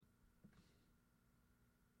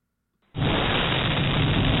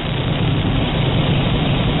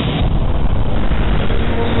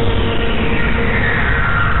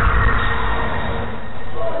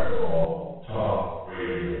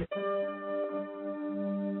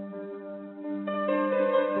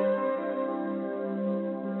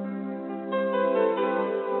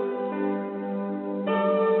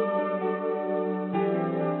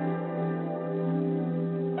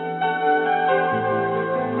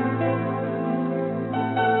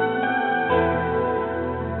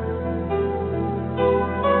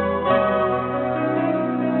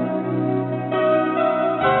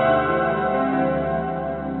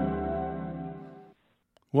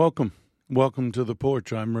Welcome. Welcome to the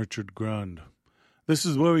Porch. I'm Richard Grund. This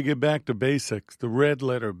is where we get back to basics, the red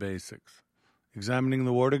letter basics. Examining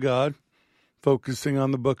the Word of God, focusing on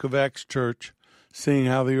the book of Acts Church, seeing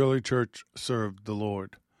how the early church served the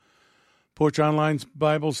Lord. Porch Online's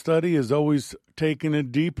Bible study has always taken a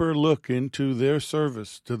deeper look into their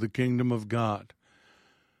service to the kingdom of God.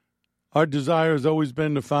 Our desire has always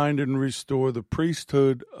been to find and restore the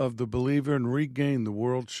priesthood of the believer and regain the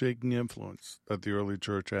world-shaking influence that the early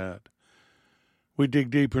church had. We dig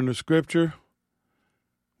deeper into Scripture.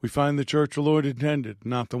 We find the church the Lord intended,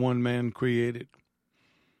 not the one man created.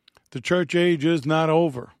 The church age is not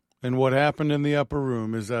over, and what happened in the upper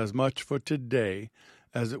room is as much for today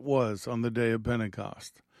as it was on the day of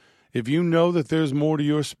Pentecost. If you know that there's more to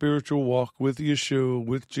your spiritual walk with Yeshua,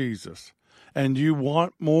 with Jesus, and you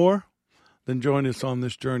want more, then join us on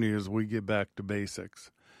this journey as we get back to basics.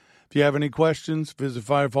 If you have any questions, visit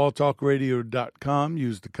firefalltalkradio.com,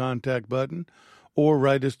 use the contact button, or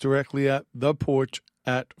write us directly at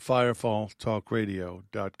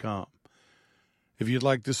theporch@firefalltalkradio.com. If you'd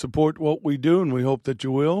like to support what we do, and we hope that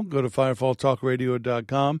you will, go to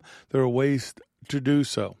firefalltalkradio.com. There are ways to do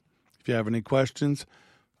so. If you have any questions,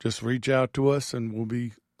 just reach out to us, and we'll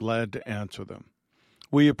be glad to answer them.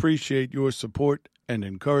 We appreciate your support and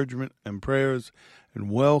encouragement and prayers, and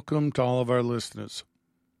welcome to all of our listeners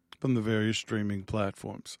from the various streaming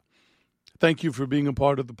platforms. Thank you for being a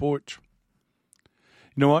part of the Porch.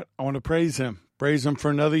 You know what? I want to praise him. Praise him for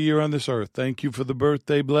another year on this earth. Thank you for the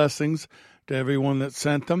birthday blessings to everyone that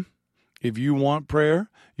sent them. If you want prayer,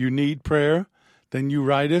 you need prayer, then you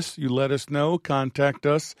write us, you let us know, contact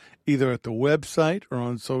us either at the website or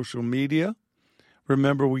on social media.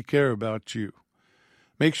 Remember, we care about you.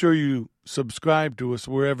 Make sure you subscribe to us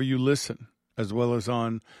wherever you listen, as well as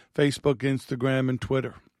on Facebook, Instagram, and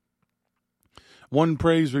Twitter. One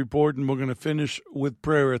praise report, and we're going to finish with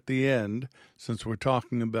prayer at the end, since we're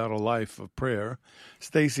talking about a life of prayer.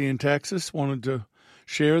 Stacy in Texas wanted to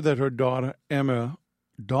share that her daughter Emma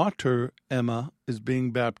is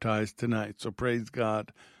being baptized tonight, so praise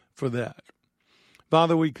God for that.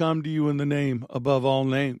 Father, we come to you in the name above all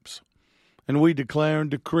names, and we declare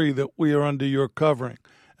and decree that we are under your covering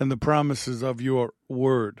and the promises of your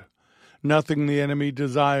word. Nothing the enemy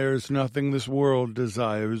desires, nothing this world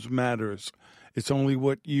desires matters. It's only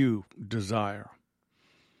what you desire.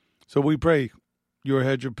 So we pray your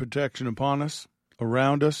hedge of protection upon us,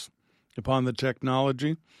 around us, upon the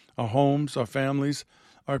technology, our homes, our families,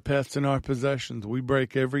 our pets, and our possessions. We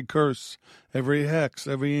break every curse, every hex,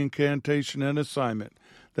 every incantation and assignment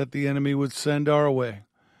that the enemy would send our way,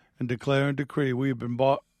 and declare and decree we have been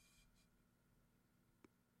bought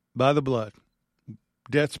by the blood,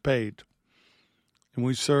 debts paid, and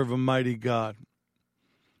we serve a mighty God.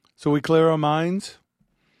 So we clear our minds.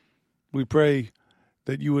 We pray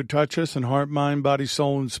that you would touch us in heart, mind, body,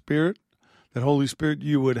 soul, and spirit, that Holy Spirit,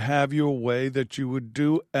 you would have your way, that you would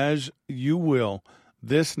do as you will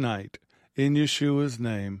this night, in Yeshua's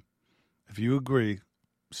name. If you agree,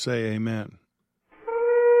 say amen.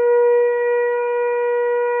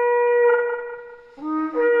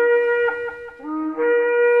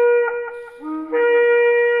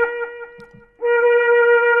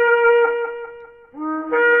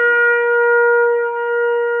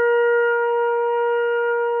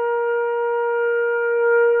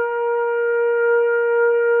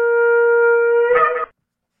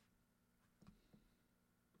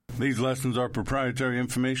 These lessons are proprietary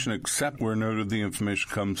information, except where noted the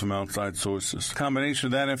information comes from outside sources. The combination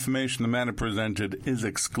of that information, the matter presented, is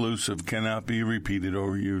exclusive, cannot be repeated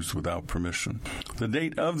or used without permission. The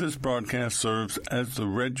date of this broadcast serves as the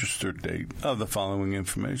registered date of the following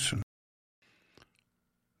information.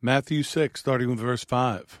 Matthew 6, starting with verse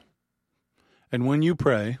 5. And when you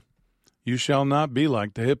pray, you shall not be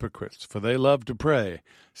like the hypocrites, for they love to pray,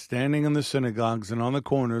 standing in the synagogues and on the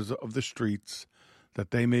corners of the streets,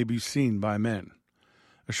 that they may be seen by men.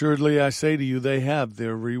 Assuredly, I say to you, they have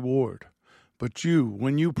their reward. But you,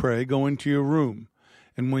 when you pray, go into your room,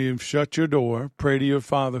 and when you've shut your door, pray to your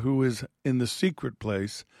Father who is in the secret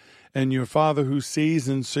place, and your Father who sees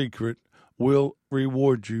in secret will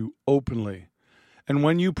reward you openly. And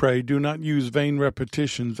when you pray, do not use vain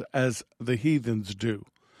repetitions as the heathens do,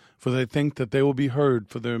 for they think that they will be heard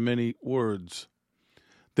for their many words.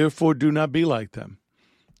 Therefore, do not be like them.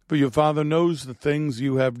 For your Father knows the things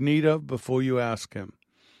you have need of before you ask him.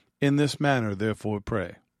 In this manner, therefore,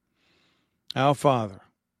 pray. Our Father,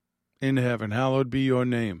 in heaven, hallowed be your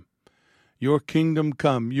name. Your kingdom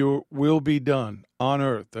come, your will be done, on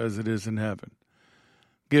earth as it is in heaven.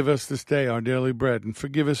 Give us this day our daily bread, and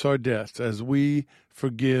forgive us our debts, as we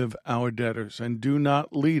forgive our debtors. And do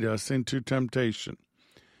not lead us into temptation,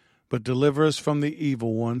 but deliver us from the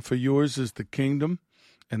evil one. For yours is the kingdom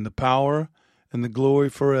and the power and the glory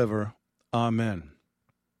forever. Amen.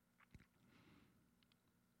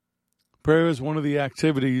 Prayer is one of the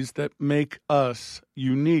activities that make us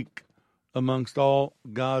unique amongst all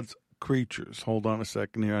God's creatures. Hold on a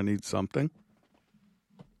second here. I need something.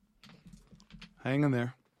 Hang in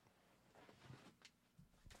there.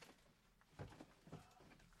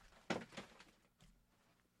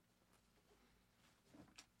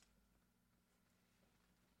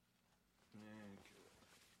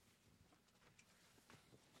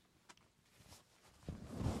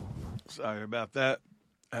 Sorry about that.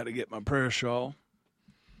 I had to get my prayer shawl.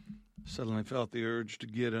 Suddenly felt the urge to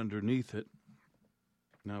get underneath it.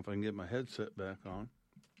 Now if I can get my headset back on.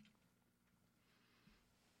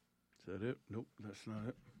 Is that it? Nope, that's not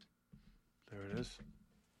it. There it is.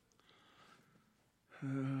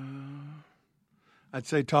 I'd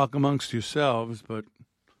say talk amongst yourselves, but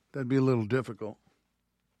that'd be a little difficult.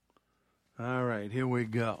 All right, here we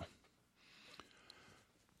go.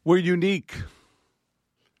 We're unique.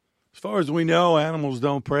 As far as we know, animals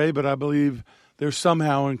don't pray, but I believe they're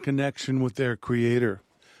somehow in connection with their Creator.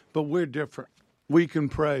 But we're different. We can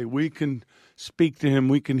pray. We can speak to Him.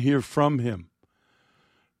 We can hear from Him.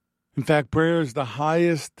 In fact, prayer is the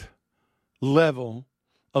highest level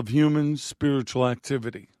of human spiritual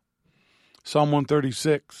activity. Psalm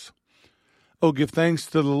 136. Oh, give thanks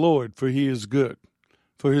to the Lord, for He is good,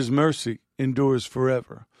 for His mercy endures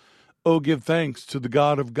forever. Oh, give thanks to the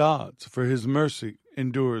God of gods, for His mercy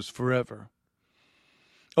endures forever.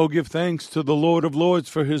 Oh, give thanks to the Lord of lords,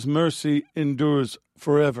 for His mercy endures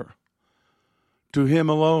forever. To Him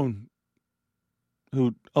alone,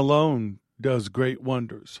 who alone does great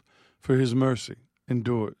wonders, for His mercy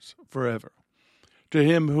endures forever. To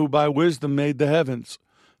Him who by wisdom made the heavens,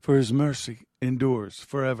 for His mercy endures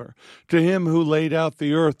forever. To Him who laid out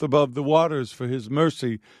the earth above the waters, for His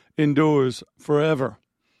mercy endures forever.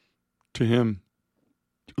 To Him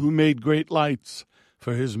who made great lights,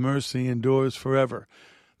 for His mercy endures forever.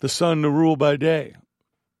 The sun to rule by day,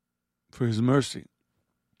 for His mercy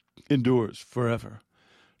endures forever.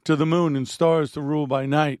 To the moon and stars to rule by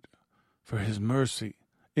night, for His mercy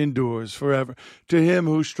endures forever. To Him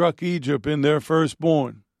who struck Egypt in their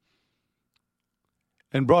firstborn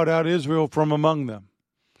and brought out Israel from among them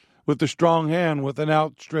with a strong hand, with an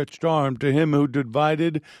outstretched arm. To Him who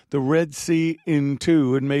divided the Red Sea in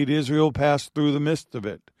two and made Israel pass through the midst of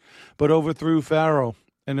it, but overthrew Pharaoh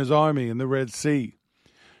and his army in the Red Sea.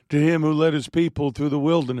 To Him who led His people through the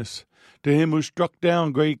wilderness. To Him who struck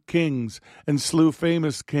down great kings and slew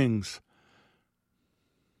famous kings.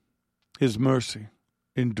 His mercy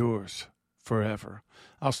endures forever.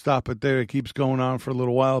 I'll stop it there. It keeps going on for a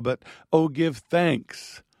little while, but oh, give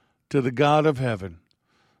thanks to the God of heaven,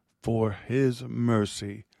 for His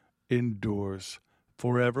mercy endures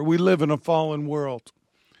forever. We live in a fallen world,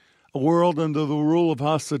 a world under the rule of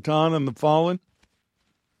Hasatan and the fallen.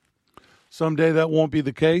 Someday that won't be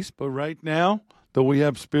the case, but right now, though we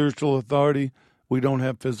have spiritual authority, we don't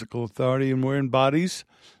have physical authority, and we're in bodies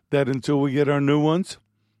that until we get our new ones,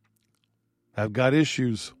 have got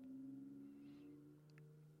issues.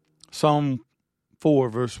 Psalm 4,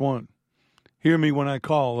 verse 1. Hear me when I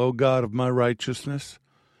call, O God of my righteousness.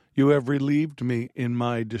 You have relieved me in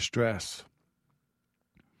my distress.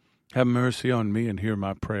 Have mercy on me and hear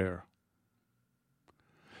my prayer.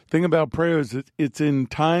 Thing about prayer is that it's in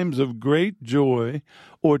times of great joy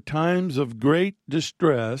or times of great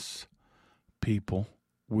distress, people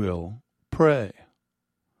will pray.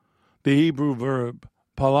 The Hebrew verb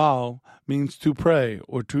palal means to pray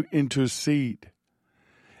or to intercede.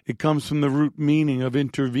 It comes from the root meaning of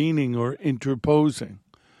intervening or interposing.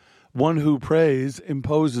 One who prays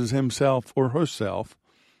imposes himself or herself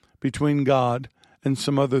between God and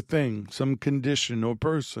some other thing, some condition or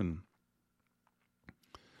person.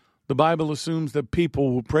 The Bible assumes that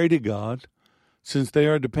people will pray to God since they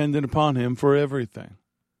are dependent upon Him for everything.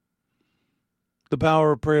 The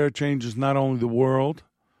power of prayer changes not only the world,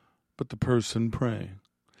 but the person praying.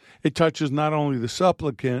 It touches not only the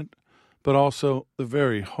supplicant, but also the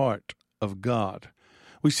very heart of God.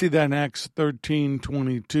 We see that in Acts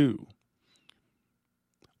 13:22,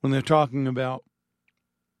 when they're talking about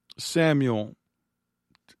Samuel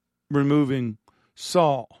removing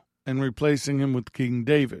Saul and replacing him with King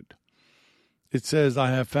David. It says,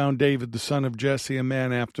 I have found David, the son of Jesse, a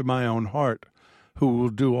man after my own heart, who will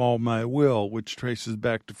do all my will, which traces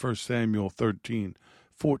back to 1 Samuel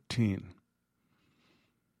 13:14.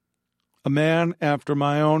 A man after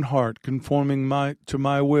my own heart, conforming to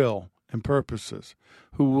my will and purposes,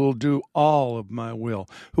 who will do all of my will,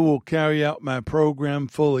 who will carry out my program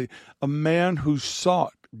fully. A man who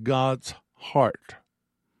sought God's heart.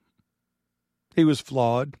 He was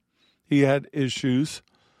flawed. He had issues.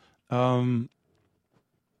 But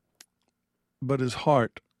his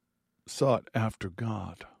heart sought after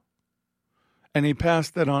God. And he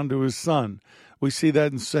passed that on to his son. We see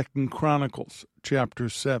that in 2 Chronicles chapter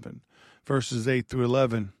 7, verses 8 through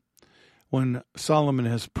 11. When Solomon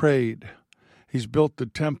has prayed, he's built the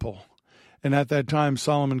temple. And at that time,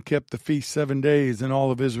 Solomon kept the feast 7 days, and all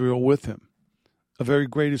of Israel with him. A very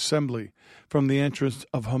great assembly from the entrance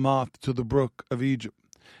of Hamath to the brook of Egypt.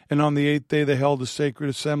 And on the 8th day they held a sacred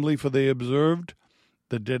assembly, for they observed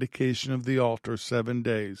the dedication of the altar 7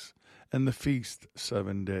 days, and the feast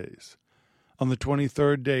 7 days. On the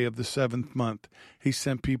 23rd day of the 7th month, he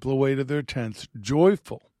sent people away to their tents,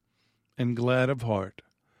 joyful and glad of heart,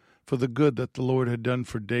 for the good that the Lord had done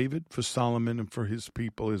for David, for Solomon, and for his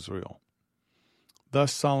people Israel.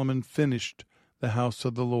 Thus Solomon finished the house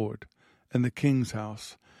of the Lord and the king's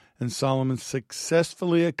house, and Solomon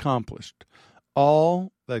successfully accomplished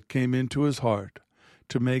all that came into his heart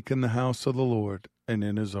to make in the house of the Lord and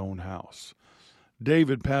in his own house.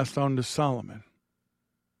 David passed on to Solomon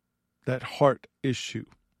that heart issue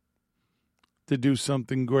to do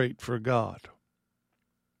something great for God.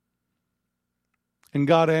 And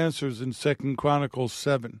God answers in 2 Chronicles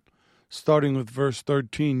 7, starting with verse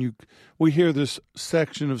 13. We hear this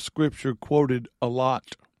section of Scripture quoted a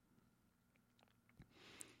lot.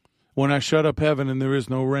 When I shut up heaven and there is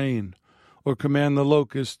no rain, or command the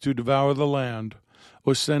locusts to devour the land,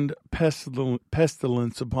 or send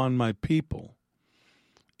pestilence upon my people,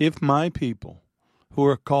 if my people, who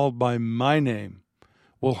are called by my name,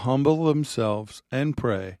 will humble themselves and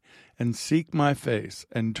pray and seek my face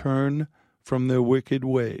and turn from their wicked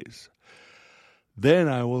ways, then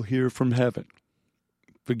I will hear from heaven,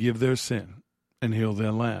 forgive their sin, and heal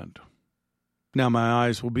their land. Now my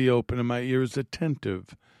eyes will be open and my ears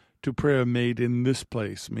attentive to prayer made in this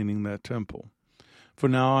place, meaning that temple. For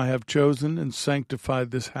now I have chosen and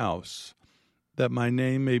sanctified this house, that my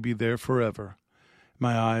name may be there forever.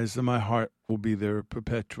 My eyes and my heart will be there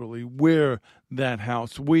perpetually. We're that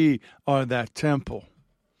house. We are that temple.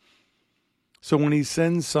 So when he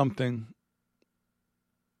sends something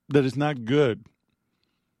that is not good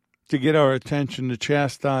to get our attention, to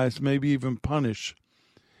chastise, maybe even punish,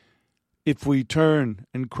 if we turn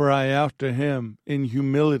and cry out to him in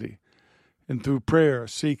humility and through prayer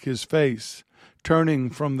seek his face, turning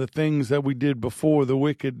from the things that we did before, the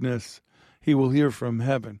wickedness, he will hear from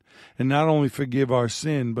heaven and not only forgive our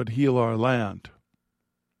sin, but heal our land.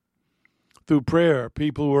 Through prayer,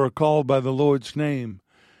 people who are called by the Lord's name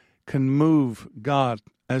can move God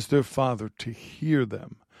as their Father to hear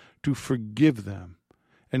them, to forgive them,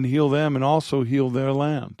 and heal them, and also heal their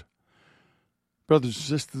land. Brothers and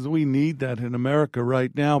sisters, we need that in America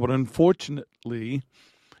right now, but unfortunately,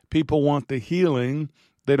 people want the healing.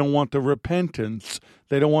 They don't want the repentance.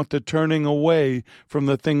 They don't want the turning away from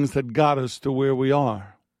the things that got us to where we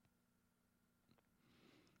are.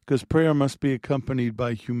 Because prayer must be accompanied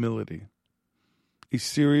by humility, a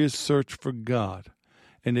serious search for God,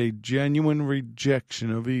 and a genuine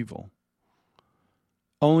rejection of evil.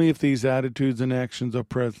 Only if these attitudes and actions are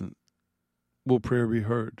present will prayer be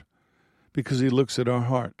heard, because he looks at our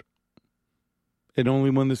heart. And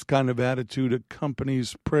only when this kind of attitude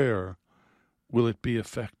accompanies prayer will it be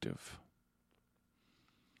effective.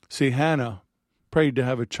 See, Hannah prayed to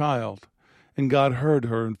have a child, and God heard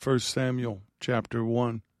her in 1 Samuel chapter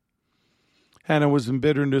 1. Hannah was in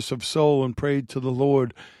bitterness of soul and prayed to the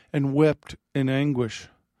Lord and wept in anguish.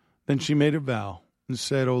 Then she made a vow and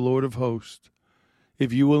said, O Lord of hosts,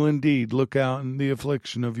 if you will indeed look out in the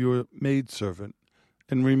affliction of your maidservant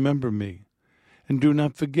and remember me, and do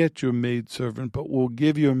not forget your maidservant, but will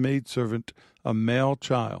give your maidservant a male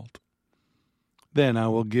child, then I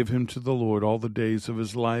will give him to the Lord all the days of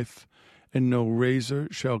his life, and no razor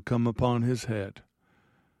shall come upon his head.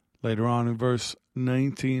 Later on in verse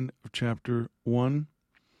 19 of chapter 1,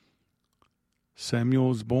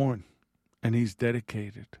 Samuel is born, and he's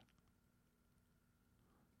dedicated.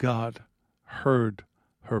 God heard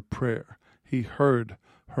her prayer. He heard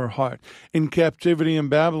her heart. In captivity in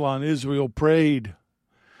Babylon, Israel prayed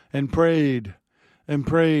and prayed and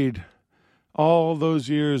prayed all those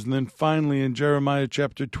years. And then finally in Jeremiah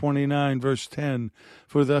chapter 29, verse 10,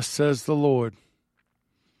 for thus says the Lord,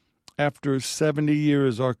 after 70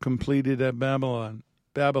 years are completed at Babylon,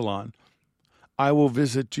 I will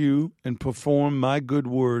visit you and perform my good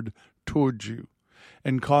word towards you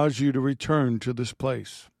and cause you to return to this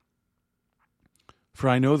place. For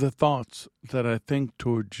I know the thoughts that I think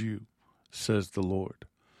towards you, says the Lord,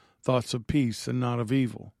 thoughts of peace and not of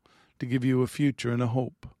evil, to give you a future and a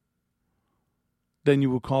hope. Then you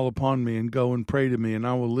will call upon me and go and pray to me, and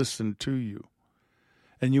I will listen to you.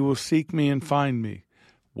 And you will seek me and find me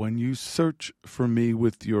when you search for me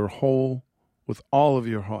with all of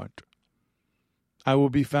your heart. I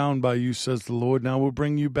will be found by you, says the Lord, and I will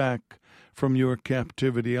bring you back from your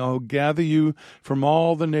captivity. I will gather you from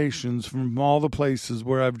all the nations, from all the places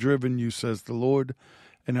where I've driven you, says the Lord,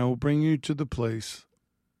 and I will bring you to the place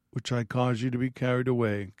which I caused you to be carried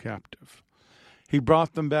away captive. He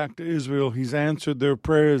brought them back to Israel. He's answered their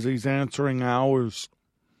prayers. He's answering ours.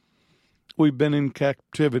 We've been in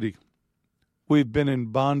captivity. We've been in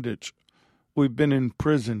bondage. We've been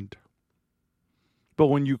imprisoned. But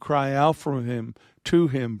when you cry out for him, to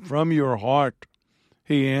him, from your heart,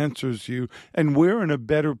 he answers you. And we're in a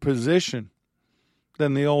better position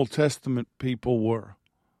than the Old Testament people were.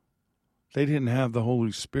 They didn't have the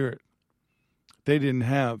Holy Spirit. They didn't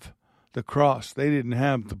have the cross. They didn't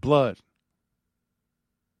have the blood.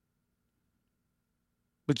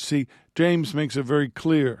 But see, James makes it very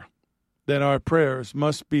clear that our prayers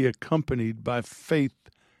must be accompanied by faith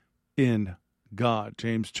in God.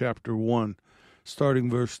 James chapter 1, starting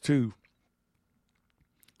verse 2.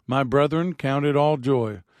 My brethren, count it all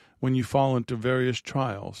joy when you fall into various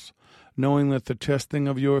trials, knowing that the testing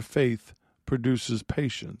of your faith produces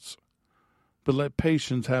patience. But let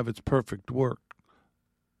patience have its perfect work,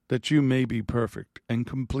 that you may be perfect and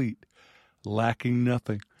complete, lacking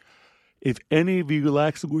nothing. If any of you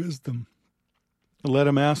lacks wisdom, let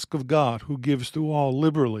him ask of God, who gives to all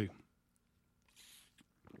liberally,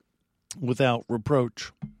 without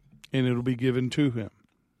reproach, and it will be given to him.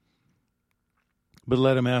 But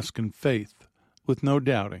let him ask in faith, with no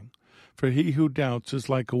doubting. For he who doubts is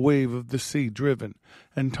like a wave of the sea driven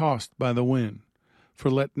and tossed by the wind.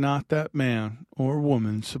 For let not that man or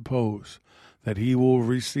woman suppose that he will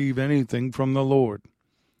receive anything from the Lord.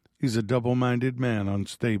 He's a double-minded man,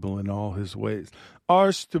 unstable in all his ways.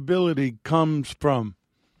 Our stability comes from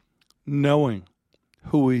knowing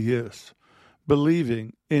who he is,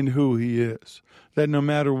 believing in who he is, that no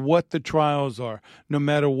matter what the trials are, no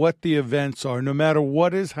matter what the events are, no matter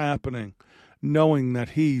what is happening, knowing that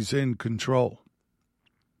he's in control.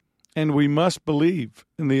 And we must believe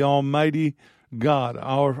in the Almighty God,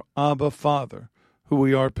 our Abba Father, who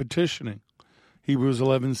we are petitioning. Hebrews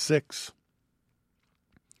 11:6.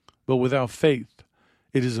 But without faith,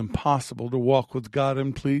 it is impossible to walk with God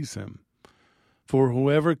and please him. For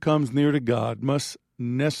whoever comes near to God must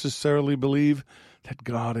necessarily believe that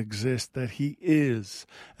God exists, that he is,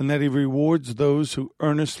 and that he rewards those who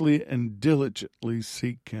earnestly and diligently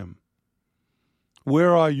seek him.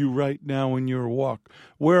 Where are you right now in your walk?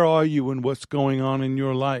 Where are you in what's going on in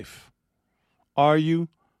your life? Are you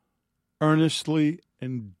earnestly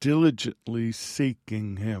and diligently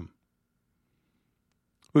seeking him?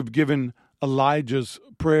 We've given Elijah's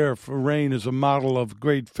prayer for rain as a model of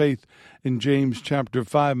great faith in James chapter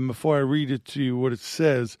 5. And before I read it to you what it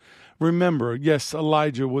says, remember, yes,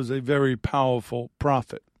 Elijah was a very powerful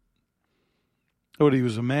prophet. But he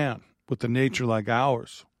was a man with a nature like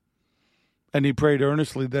ours. And he prayed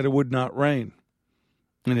earnestly that it would not rain.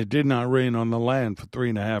 And it did not rain on the land for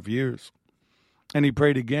 3.5 years. And he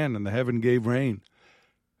prayed again, and the heaven gave rain,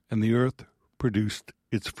 and the earth produced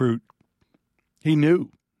its fruit. He knew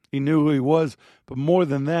who he was, but more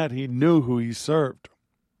than that, he knew who he served.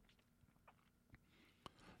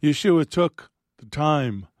 Yeshua took the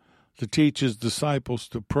time to teach his disciples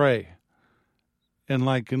to pray. And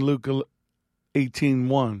like in Luke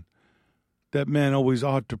 18:1, that man always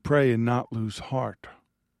ought to pray and not lose heart.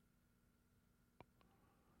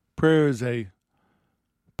 Prayer is a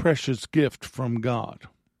precious gift from God,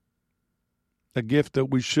 a gift that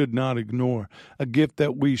we should not ignore, a gift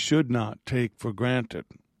that we should not take for granted.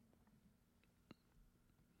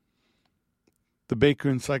 The Baker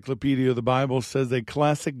Encyclopedia of the Bible says a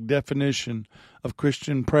classic definition of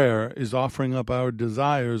Christian prayer is offering up our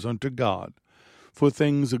desires unto God for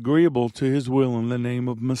things agreeable to his will in the name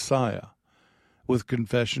of Messiah, with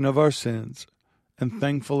confession of our sins and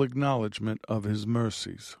thankful acknowledgement of his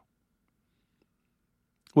mercies.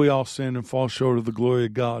 We all sin and fall short of the glory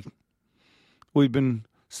of God. We've been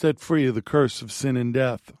set free of the curse of sin and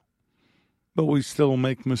death, but we still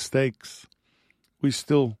make mistakes. We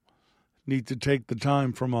still need to take the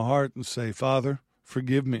time from our heart and say, Father,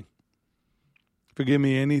 forgive me. Forgive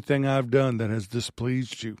me anything I've done that has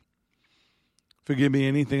displeased you. Forgive me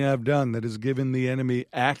anything I've done that has given the enemy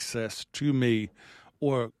access to me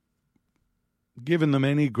or given them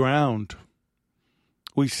any ground.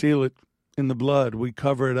 We seal it in the blood. We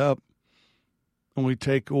cover it up, and we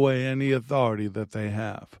take away any authority that they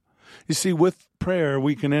have. You see, with prayer,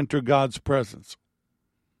 we can enter God's presence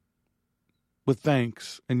with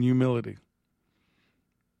thanks and humility.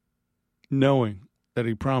 knowing that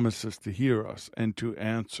he promises to hear us and to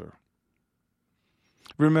answer.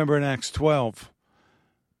 Remember in Acts 12,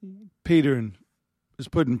 Peter is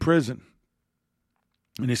put in prison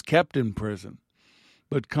and is kept in prison.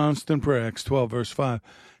 But constant prayer, Acts 12, verse 5,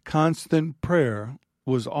 constant prayer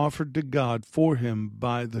was offered to God for him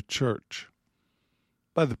by the church,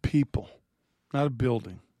 by the people, not a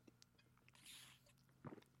building.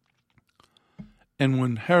 And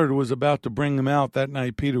when Herod was about to bring him out that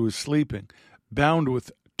night, Peter was sleeping, bound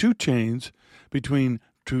with 2 chains between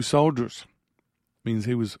 2 soldiers. Means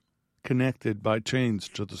he was connected by chains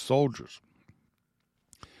to the soldiers.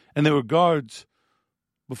 And there were guards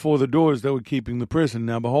before the doors that were keeping the prison.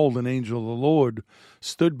 Now behold, an angel of the Lord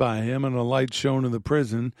stood by him, and a light shone in the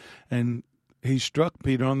prison, and he struck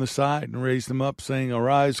Peter on the side and raised him up, saying,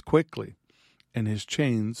 Arise quickly. And his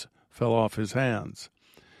chains fell off his hands.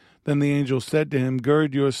 Then the angel said to him,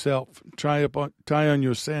 Gird yourself, tie on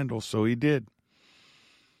your sandals. So he did.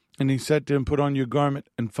 And he said to him, Put on your garment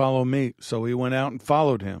and follow me. So he went out and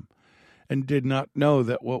followed him, and did not know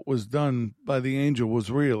that what was done by the angel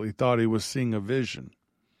was real. He thought he was seeing a vision.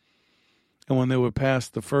 And when they were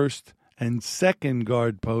past the first and second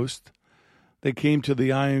guard post, they came to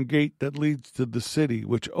the iron gate that leads to the city,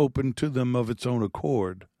 which opened to them of its own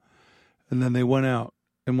accord. And then they went out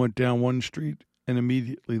and went down one street, and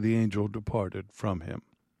immediately the angel departed from him.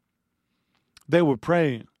 They were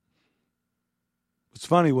praying. What's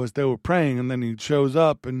funny was they were praying, and then he shows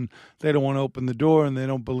up, and they don't want to open the door, and they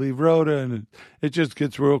don't believe Rhoda, and it just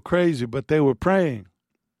gets real crazy. But they were praying.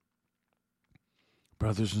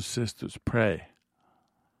 Brothers and sisters, pray.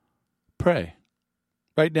 Pray.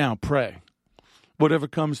 Right now, pray. Whatever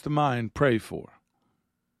comes to mind, pray for.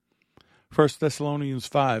 1 Thessalonians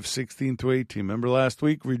 5, 16 through 18. Remember last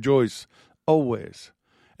week? Rejoice always,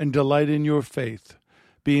 and delight in your faith.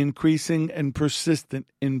 Be increasing and persistent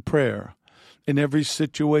in prayer. In every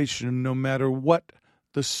situation, no matter what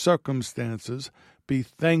the circumstances, be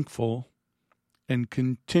thankful and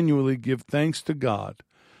continually give thanks to God,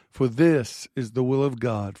 for this is the will of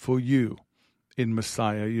God for you in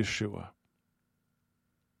Messiah Yeshua.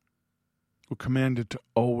 We're commanded to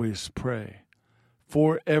always pray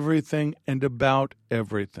for everything and about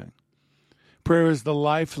everything. Prayer is the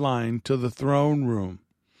lifeline to the throne room.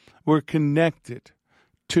 We're connected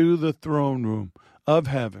to the throne room of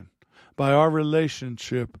heaven by our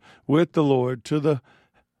relationship with the Lord, to the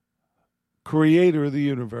Creator of the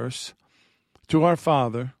universe, to our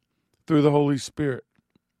Father, through the Holy Spirit.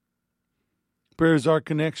 Prayer is our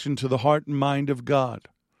connection to the heart and mind of God.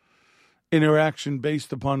 Interaction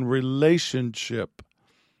based upon relationship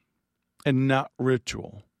and not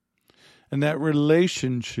ritual. And that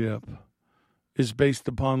relationship is based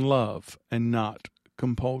upon love and not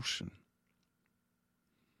compulsion.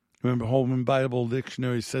 Remember, Holman Bible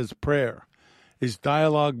Dictionary says prayer is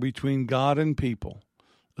dialogue between God and people,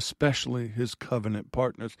 especially his covenant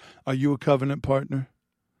partners. Are you a covenant partner?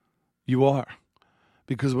 You are.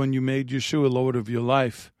 Because when you made Yeshua Lord of your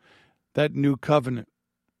life, that new covenant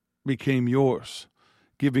became yours,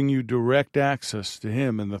 giving you direct access to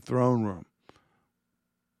him in the throne room.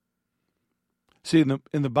 See,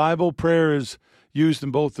 in the Bible, prayer is used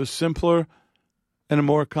in both a simpler and a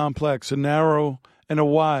more complex, a narrow and a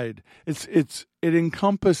wide. It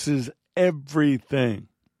encompasses everything.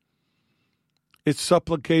 It's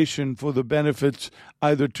supplication for the benefits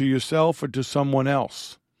either to yourself or to someone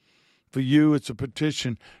else. For you, it's a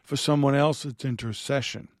petition. For someone else, it's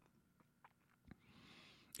intercession.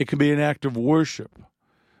 It can be an act of worship,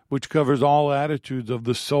 which covers all attitudes of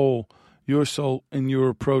the soul, and your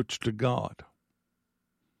approach to God.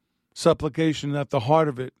 Supplication at the heart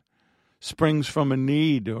of it springs from a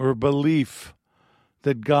need or a belief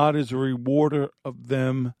that God is a rewarder of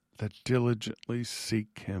them that diligently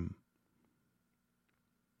seek him.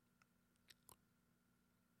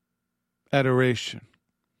 Adoration,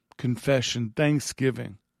 confession,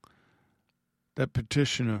 thanksgiving. That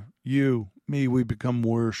petitioner, you, me, we become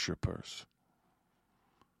worshipers.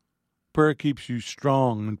 Prayer keeps you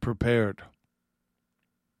strong and prepared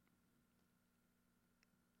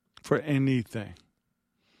for anything.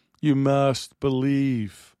 You must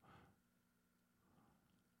believe.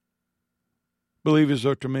 Believers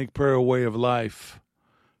are to make prayer a way of life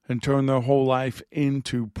and turn their whole life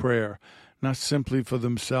into prayer, not simply for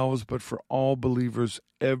themselves, but for all believers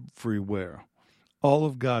everywhere, all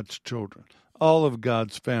of God's children, all of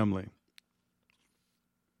God's family.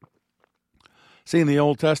 See, in the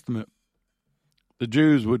Old Testament, the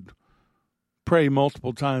Jews would pray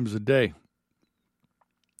multiple times a day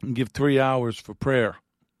and give 3 hours for prayer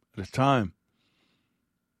at a time.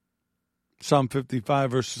 Psalm 55,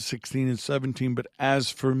 verses 16 and 17, but as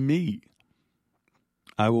for me,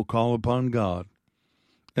 I will call upon God,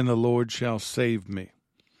 and the Lord shall save me.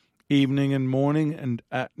 Evening and morning and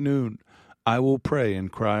at noon I will pray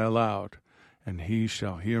and cry aloud, and he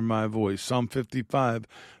shall hear my voice. Psalm 55,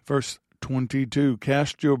 verse 22.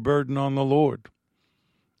 Cast your burden on the Lord,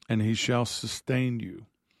 and he shall sustain you.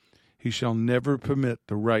 He shall never permit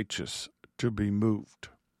the righteous to be moved.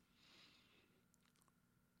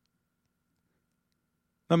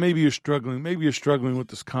 Now, maybe you're struggling with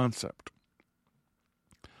this concept,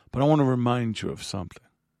 but I want to remind you of something.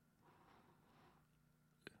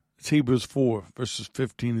 It's Hebrews 4, verses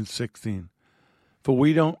 15 and 16. For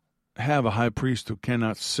we don't have a high priest who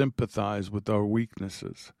cannot sympathize with our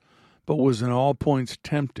weaknesses, but was in all points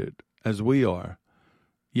tempted as we are,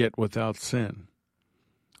 yet without sin.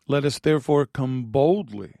 Let us therefore come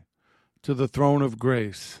boldly to the throne of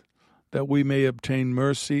grace, that we may obtain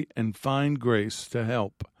mercy and find grace to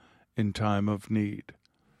help in time of need.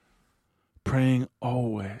 Praying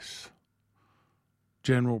always.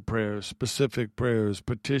 General prayers, specific prayers,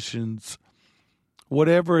 petitions,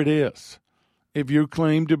 whatever it is. If you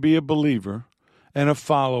claim to be a believer and a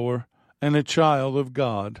follower and a child of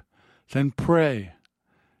God, then pray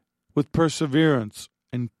with perseverance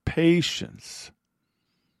and patience.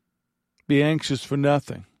 Be anxious for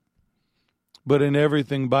nothing, but in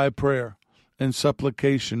everything by prayer and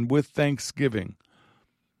supplication with thanksgiving,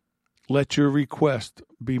 let your request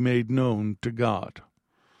be made known to God.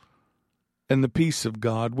 And the peace of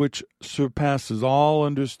God, which surpasses all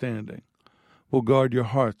understanding, will guard your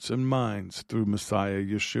hearts and minds through Messiah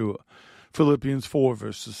Yeshua. Philippians 4,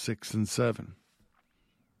 verses 6 and 7.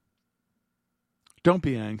 Don't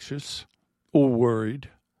be anxious or worried,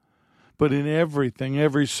 but in everything,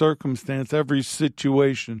 every circumstance, every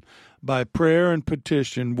situation, by prayer and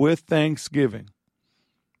petition with thanksgiving,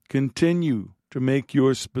 continue to make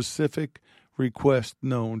your specific request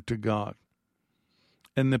known to God.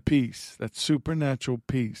 And the peace, that supernatural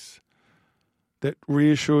peace that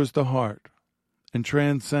reassures the heart and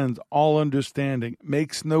transcends all understanding,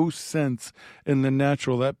 makes no sense in the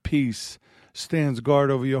natural. That peace stands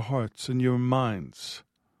guard over your hearts and your minds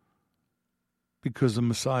because the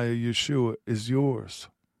Messiah Yeshua is yours.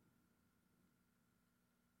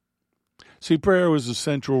 See, prayer was a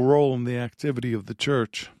central role in the activity of the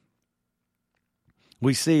church.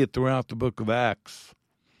 We see it throughout the book of Acts.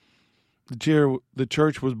 The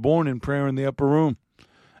church was born in prayer in the upper room,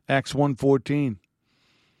 Acts 1:14.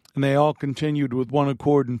 And they all continued with one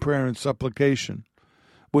accord in prayer and supplication,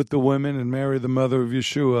 with the women and Mary, the mother of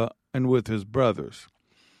Yeshua, and with his brothers.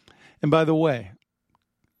 And by the way,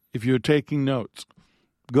 if you're taking notes,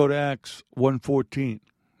 go to Acts 1:14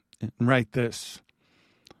 and write this.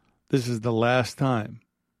 This is the last time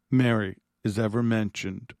Mary is ever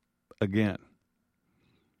mentioned again.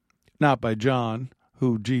 Not by John,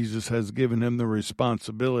 who Jesus has given him the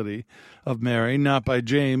responsibility of Mary, not by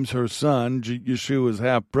James, her son, Yeshua's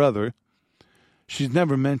half-brother. She's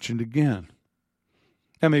never mentioned again.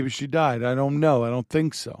 And maybe she died. I don't know. I don't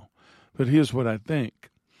think so. But here's what I think.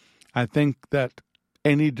 I think that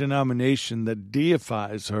any denomination that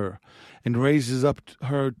deifies her and raises up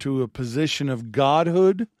her to a position of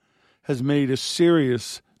godhood has made a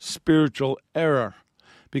serious spiritual error.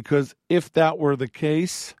 Because if that were the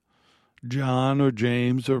case, John or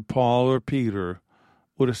James or Paul or Peter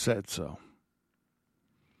would have said so.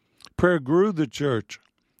 Prayer grew the church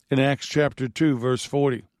in Acts chapter 2, verse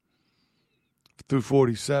 40 through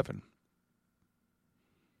 47.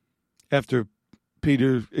 After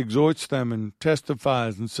Peter exhorts them and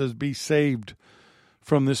testifies and says, "Be saved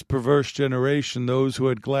from this perverse generation," those who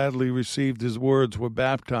had gladly received his words were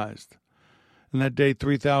baptized. And that day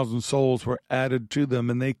 3,000 souls were added to them,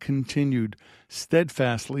 and they continued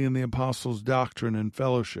steadfastly in the apostles' doctrine and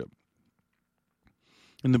fellowship,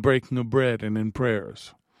 in the breaking of bread and in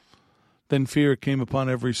prayers. Then fear came upon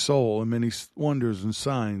every soul, and many wonders and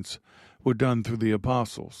signs were done through the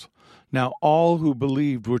apostles. Now all who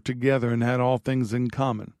believed were together and had all things in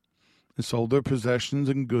common, and sold their possessions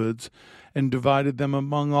and goods, and divided them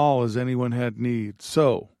among all as anyone had need.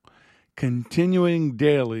 So, continuing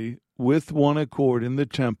daily with one accord in the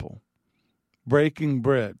temple, breaking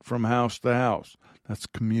bread from house to house. That's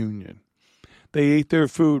communion. They ate their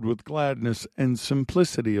food with gladness and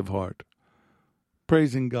simplicity of heart,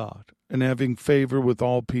 praising God and having favor with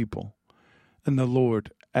all people. And the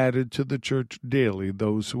Lord added to the church daily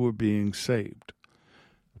those who were being saved.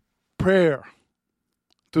 Prayer,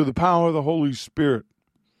 through the power of the Holy Spirit,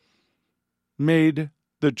 made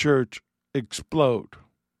the church explode.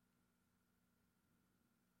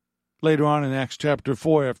 Later on in Acts chapter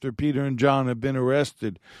 4, after Peter and John have been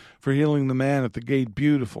arrested for healing the man at the gate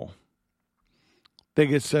beautiful, they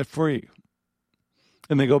get set free.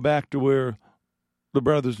 And they go back to where the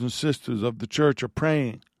brothers and sisters of the church are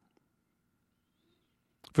praying.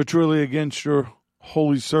 For truly against your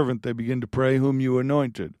holy servant they begin to pray, whom you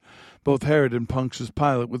anointed. Both Herod and Pontius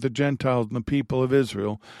Pilate, with the Gentiles and the people of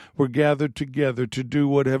Israel, were gathered together to do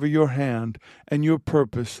whatever your hand and your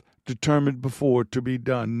purpose determined before to be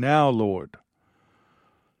done. Now, Lord,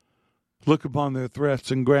 look upon their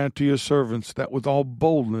threats and grant to your servants that with all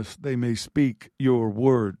boldness they may speak your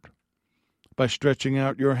word, by stretching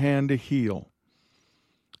out your hand to heal,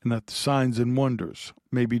 and that the signs and wonders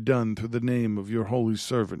may be done through the name of your holy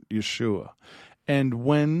servant, Yeshua. And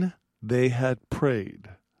when they had prayed,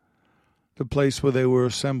 the place where they were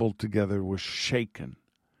assembled together was shaken,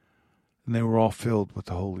 and they were all filled with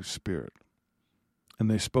the Holy Spirit.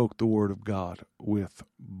 And they spoke the word of God with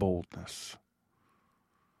boldness.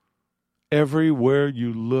 Everywhere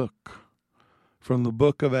you look, from the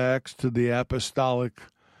book of Acts to the apostolic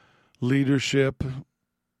leadership,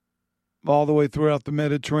 all the way throughout the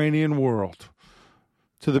Mediterranean world,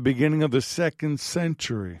 to the beginning of the 2nd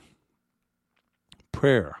century,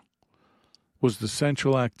 prayer was the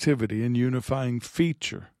central activity and unifying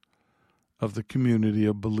feature of the community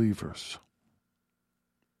of believers.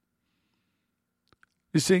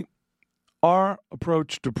 You see, our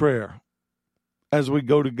approach to prayer as we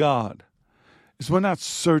go to God is we're not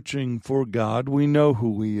searching for God. We know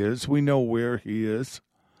who He is. We know where He is.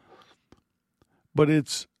 But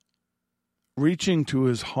it's reaching to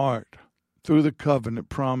His heart through the covenant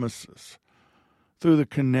promises, through the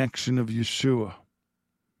connection of Yeshua,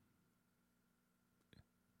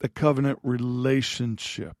 the covenant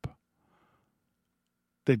relationship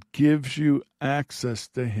that gives you access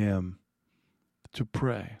to Him to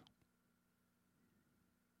pray.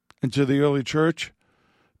 And to the early church,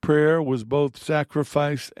 prayer was both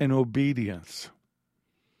sacrifice and obedience.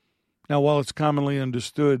 Now, while it's commonly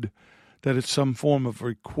understood that it's some form of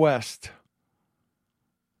request,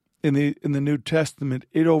 in the New Testament,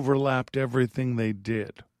 it overlapped everything they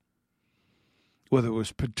did. Whether it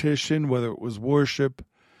was petition, whether it was worship,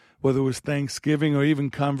 whether it was thanksgiving, or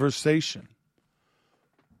even conversation.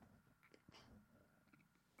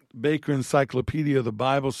 Baker Encyclopedia of the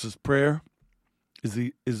Bible says prayer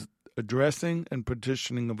is addressing and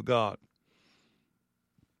petitioning of God.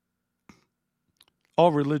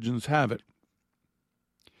 All religions have it,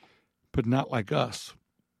 but not like us.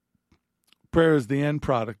 Prayer is the end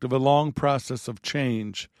product of a long process of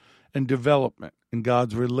change and development in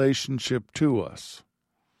God's relationship to us.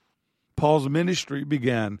 Paul's ministry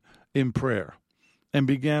began in prayer and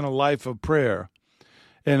began a life of prayer,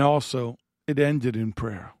 and also it ended in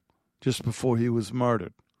prayer just before he was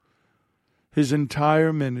martyred. His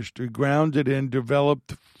entire ministry grounded in,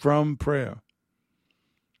 developed from prayer.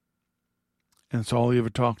 And it's all he ever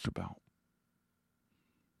talked about.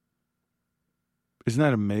 Isn't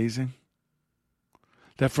that amazing?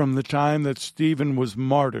 That from the time that Stephen was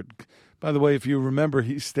martyred, by the way, if you remember,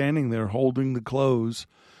 he's standing there holding the clothes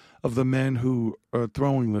of the men who are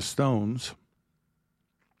throwing the stones.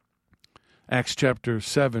 Acts chapter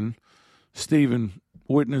 7, Stephen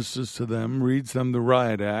witnesses to them, reads them the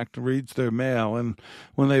riot act, reads their mail, and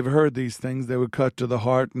when they've heard these things, they were cut to the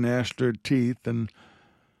heart and gnashed their teeth, and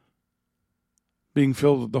being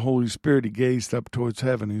filled with the Holy Spirit, he gazed up towards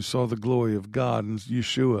heaven. He saw the glory of God and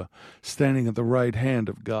Yeshua standing at the right hand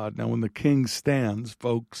of God. Now, when the king stands,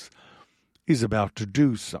 folks, he's about to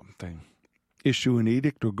do something, issue an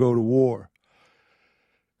edict or go to war.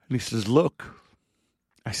 And he says, "Look,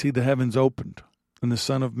 I see the heavens opened and the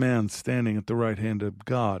Son of Man standing at the right hand of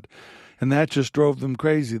God." And that just drove them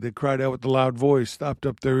crazy. They cried out with a loud voice, stopped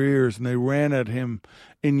up their ears, and they ran at him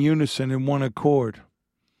in unison in one accord.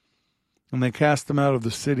 And they cast him out of the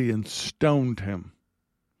city and stoned him.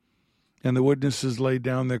 And the witnesses laid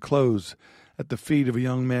down their clothes at the feet of a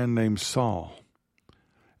young man named Saul.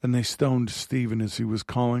 And they stoned Stephen as he was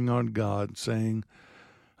calling on God, saying,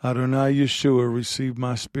 "Adonai Yeshua, receive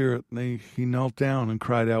my spirit." And he knelt down and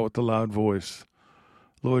cried out with a loud voice,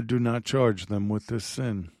 "Lord, do not charge them with this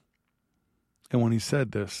sin." And when he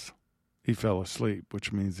said this, he fell asleep,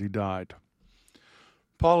 which means he died.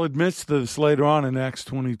 Paul admits to this later on in Acts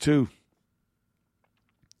 22.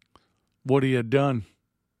 What he had done,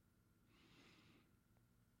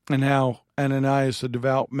 and how Ananias, a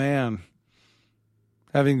devout man,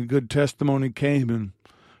 having a good testimony, came and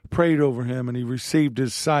prayed over him, and he received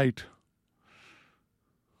his sight.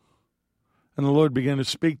 And the Lord began to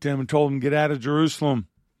speak to him and told him, "Get out of Jerusalem."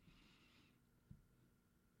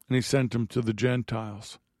 And he sent him to the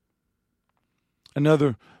Gentiles.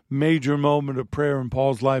 Another major moment of prayer in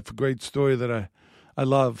Paul's life, a great story that I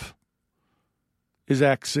love, is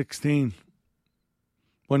Acts 16,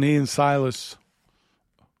 when he and Silas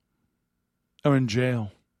are in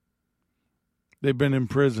jail. They've been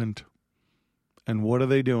imprisoned. And what are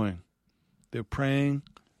they doing? They're praying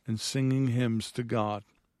and singing hymns to God.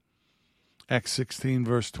 Acts 16,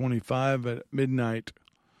 verse 25, at midnight,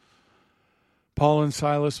 Paul and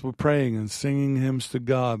Silas were praying and singing hymns to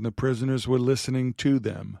God, and the prisoners were listening to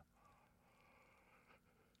them.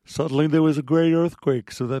 Suddenly there was a great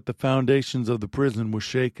earthquake, so that the foundations of the prison were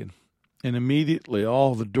shaken. And immediately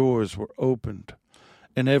all the doors were opened,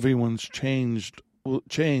 and everyone's chains were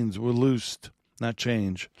loosed. Not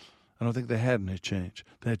change. I don't think they had any change.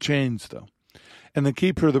 They had chains, though. And the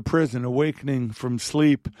keeper of the prison, awakening from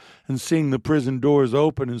sleep and seeing the prison doors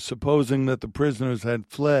open and supposing that the prisoners had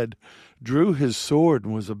fled, drew his sword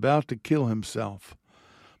and was about to kill himself.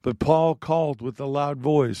 But Paul called with a loud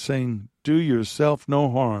voice, saying, "Do yourself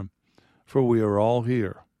no harm, for we are all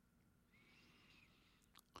here."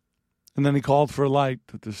 And then he called for a light.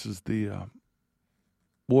 This is the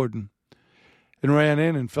warden. And ran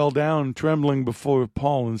in and fell down trembling before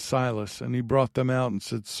Paul and Silas. And he brought them out and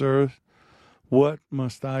said, "Sir, what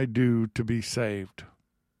must I do to be saved?"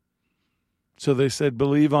 So they said,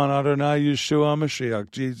 "Believe on Adonai Yeshua Mashiach,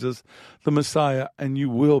 Jesus the Messiah, and you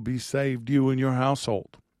will be saved, you and your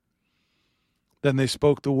household." Then they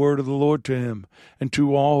spoke the word of the Lord to him and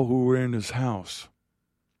to all who were in his house.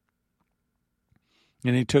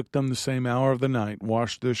 And he took them the same hour of the night,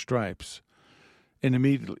 washed their stripes, and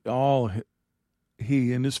immediately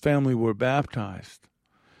he and his family were baptized.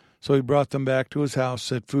 So he brought them back to his house,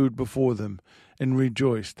 set food before them, and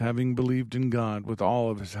rejoiced, having believed in God with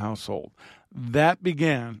all of his household. That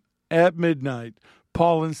began at midnight,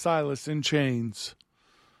 Paul and Silas in chains,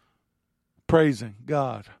 praising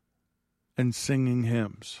God and singing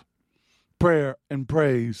hymns. Prayer and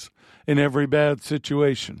praise in every bad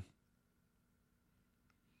situation.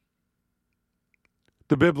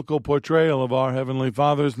 The biblical portrayal of our Heavenly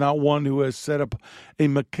Father is not one who has set up a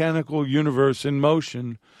mechanical universe in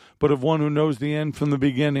motion, but of one who knows the end from the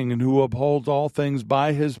beginning and who upholds all things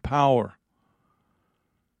by his power,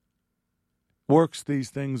 works these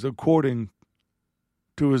things according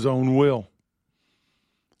to his own will.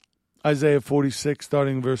 Isaiah 46,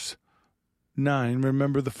 starting verse 9,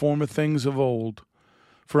 "Remember the former things of old,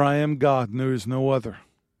 for I am God and there is no other.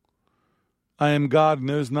 I am God and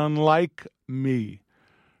there is none like me,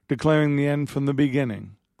 declaring the end from the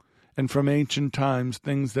beginning, and from ancient times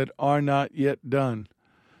things that are not yet done,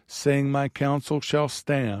 saying my counsel shall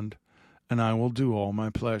stand, and I will do all my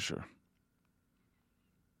pleasure."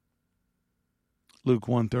 Luke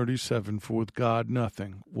 1:37, "For with God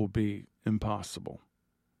nothing will be impossible."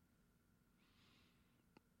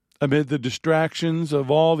 Amid the distractions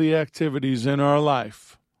of all the activities in our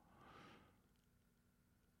life,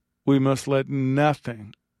 we must let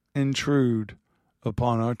nothing intrude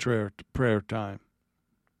upon our prayer time.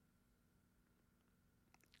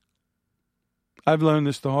 I've learned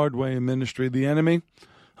this the hard way in ministry. The enemy,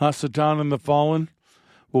 Hasatan and the fallen,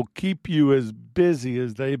 will keep you as busy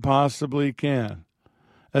as they possibly can,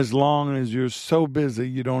 as long as you're so busy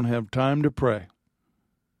you don't have time to pray.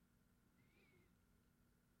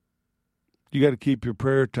 You got to keep your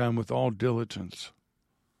prayer time with all diligence.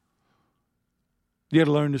 You got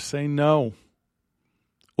to learn to say no,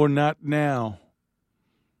 or not now.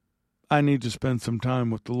 I need to spend some time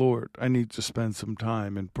with the Lord. I need to spend some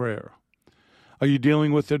time in prayer. Are you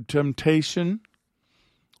dealing with a temptation?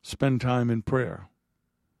 Spend time in prayer.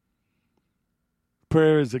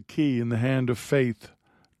 Prayer is a key in the hand of faith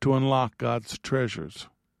to unlock God's treasures.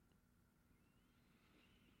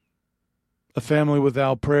 A family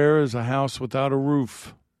without prayer is a house without a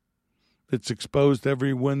roof. It's exposed to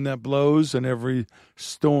every wind that blows and every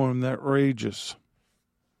storm that rages.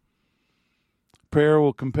 Prayer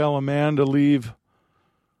will compel a man to leave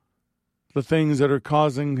the things that are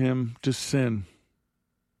causing him to sin.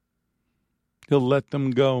 He'll let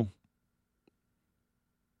them go.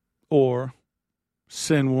 Or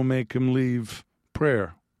sin will make him leave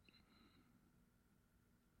prayer.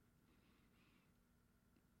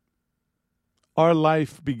 Our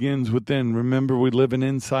life begins within. Remember, we live an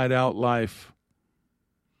inside-out life.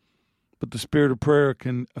 But the spirit of prayer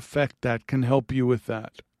can affect that, can help you with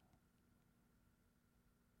that.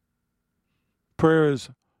 Prayer is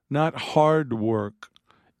not hard work,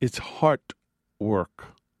 it's heart work.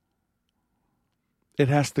 It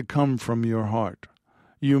has to come from your heart.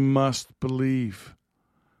 You must believe,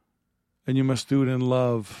 and you must do it in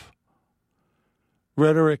love.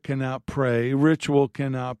 Rhetoric cannot pray, ritual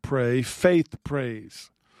cannot pray, faith prays,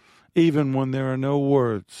 even when there are no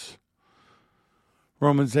words.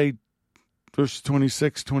 Romans 8, verse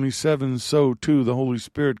 26, 27, so too the Holy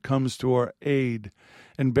Spirit comes to our aid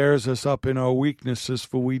and bears us up in our weaknesses,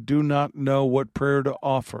 for we do not know what prayer to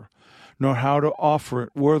offer, nor how to offer it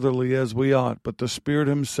worthily as we ought. But the Spirit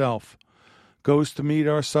himself goes to meet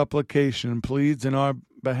our supplication and pleads in our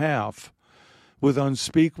behalf with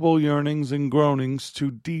unspeakable yearnings and groanings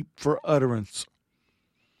too deep for utterance.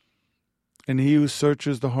 And he who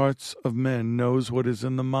searches the hearts of men knows what is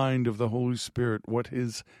in the mind of the Holy Spirit, what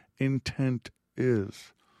his intent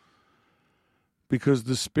is. Because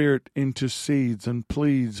the Spirit intercedes and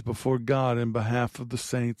pleads before God in behalf of the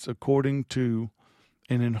saints according to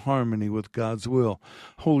and in harmony with God's will.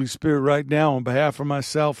 Holy Spirit, right now, on behalf of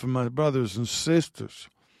myself and my brothers and sisters,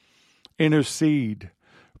 intercede,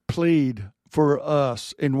 plead for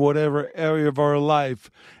us in whatever area of our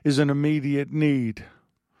life is an immediate need.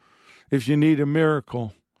 If you need a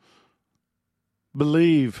miracle,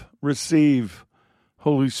 believe, receive.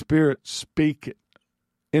 Holy Spirit, speak it.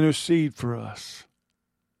 Intercede for us.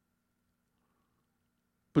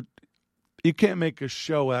 But you can't make a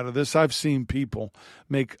show out of this. I've seen people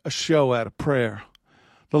make a show out of prayer.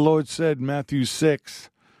 The Lord said in Matthew 6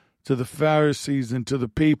 to the Pharisees and to the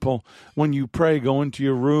people, when you pray, go into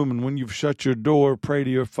your room, and when you've shut your door, pray to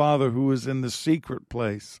your Father who is in the secret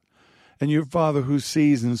place. And your Father who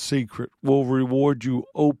sees in secret will reward you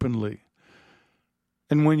openly.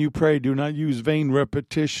 And when you pray, do not use vain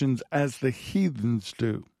repetitions as the heathens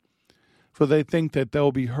do, for they think that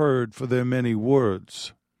they'll be heard for their many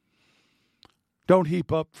words. Don't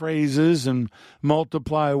heap up phrases and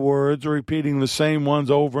multiply words, repeating the same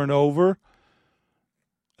ones over and over,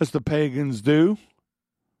 as the pagans do,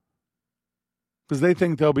 because they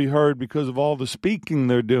think they'll be heard because of all the speaking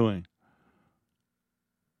they're doing.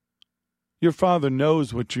 Your Father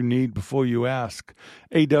knows what you need before you ask.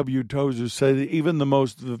 A.W. Tozer said even the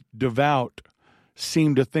most devout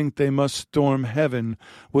seem to think they must storm heaven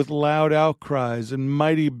with loud outcries and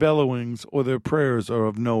mighty bellowings, or their prayers are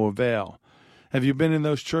of no avail. Have you been in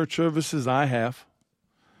those church services? I have.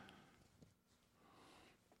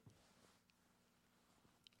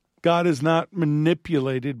 God is not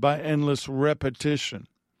manipulated by endless repetition.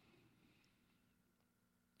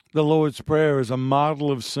 The Lord's Prayer is a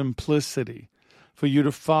model of simplicity for you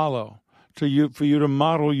to follow, for you to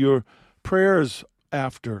model your prayers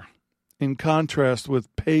after, in contrast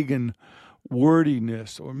with pagan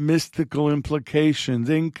wordiness or mystical implications,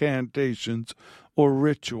 incantations, or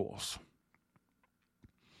rituals.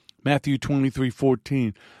 Matthew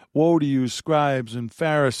 23:14, woe to you, scribes and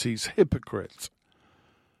Pharisees, hypocrites!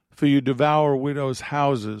 For you devour widows'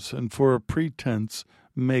 houses, and for a pretense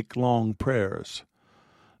make long prayers.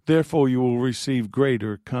 Therefore you will receive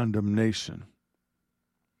greater condemnation.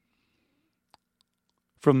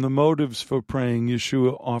 From the motives for praying,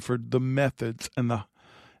 Yeshua offered the methods and the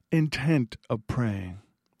intent of praying,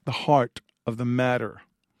 the heart of the matter.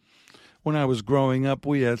 When I was growing up,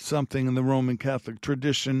 we had something in the Roman Catholic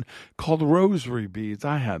tradition called rosary beads.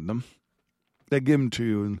 I had them. They give them to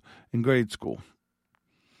you in grade school.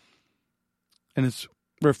 And it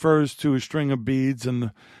refers to a string of beads,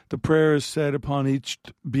 and the prayer is said upon each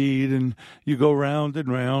bead, and you go round and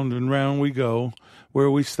round and round we go. Where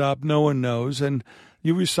we stop, no one knows, and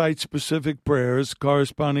you recite specific prayers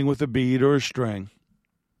corresponding with a bead or a string.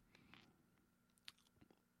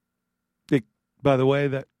 By the way,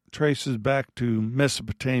 that traces back to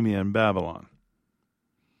Mesopotamia and Babylon.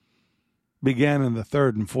 Began in the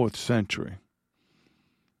 3rd and 4th century.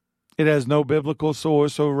 It has no biblical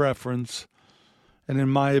source or reference, and in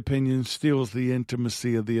my opinion steals the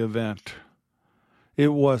intimacy of the event. It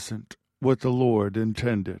wasn't what the Lord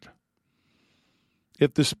intended.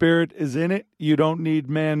 If the Spirit is in it, you don't need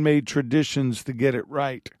man-made traditions to get it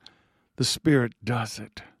right. The Spirit does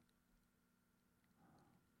it.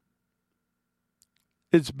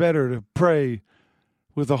 It's better to pray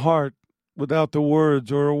with a heart without the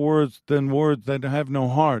words, or words than words that have no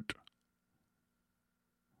heart.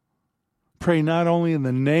 Pray not only in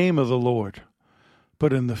the name of the Lord,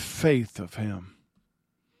 but in the faith of him.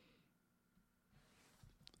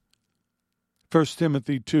 1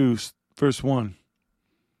 Timothy 2, verse 1.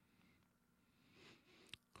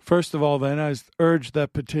 First of all, then, I urge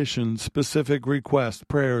that petitions, specific requests,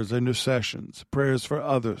 prayers, intercessions, prayers for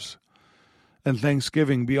others, and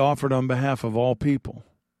thanksgiving be offered on behalf of all people,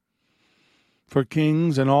 for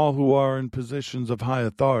kings and all who are in positions of high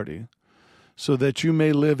authority, so that you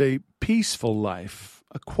may live a peaceful life,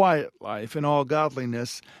 a quiet life in all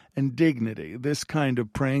godliness and dignity. This kind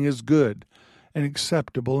of praying is good and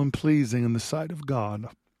acceptable and pleasing in the sight of God,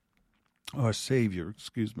 our Savior,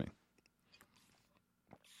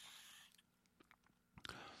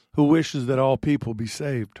 who wishes that all people be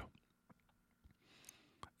saved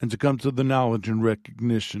and to come to the knowledge and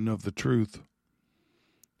recognition of the truth.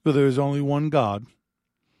 For there is only one God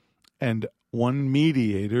and one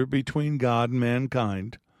mediator between God and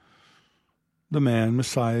mankind, the man,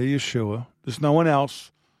 Messiah Yeshua. There's no one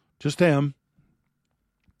else, just him,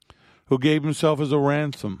 who gave himself as a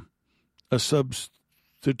ransom, a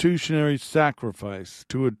substitutionary sacrifice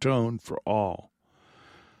to atone for all.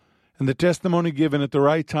 And the testimony given at the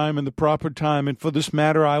right time and the proper time, and for this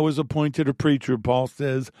matter I was appointed a preacher, Paul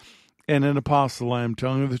says, and an apostle. I am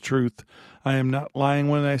telling you the truth. I am not lying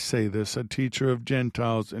when I say this, a teacher of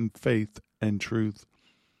Gentiles in faith and truth.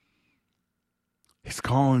 He's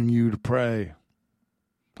calling you to pray.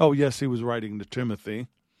 Oh, yes, he was writing to Timothy,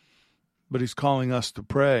 but he's calling us to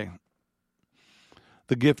pray.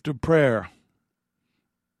 The gift of prayer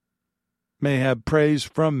may have praise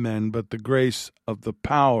from men, but the grace of the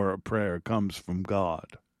power of prayer comes from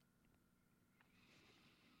God.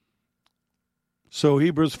 So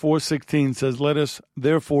Hebrews 4:16 says, "Let us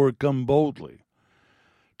therefore come boldly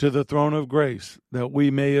to the throne of grace, that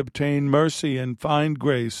we may obtain mercy and find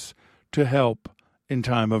grace to help in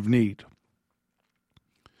time of need."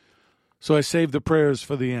 So I save the prayers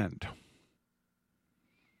for the end.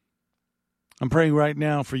 I'm praying right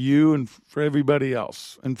now for you and for everybody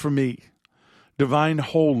else and for me. Divine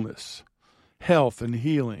wholeness, health, and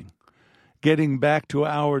healing. Getting back to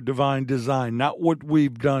our divine design, not what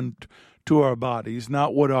we've done to our bodies,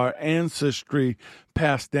 not what our ancestry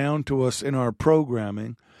passed down to us in our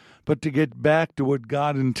programming, but to get back to what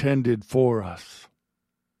God intended for us.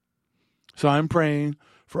 So I'm praying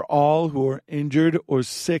for all who are injured or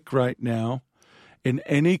sick right now in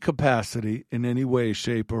any capacity, in any way,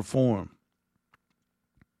 shape, or form.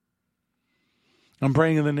 I'm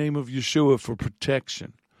praying in the name of Yeshua for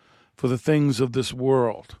protection, for the things of this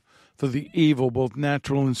world, for the evil, both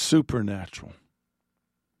natural and supernatural.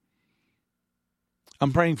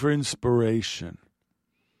 I'm praying for inspiration,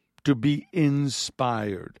 to be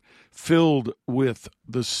inspired, filled with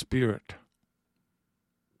the Spirit.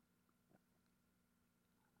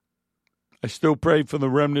 I still pray for the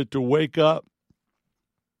remnant to wake up,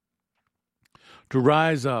 to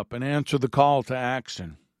rise up and answer the call to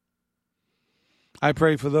action. I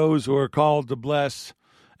pray for those who are called to bless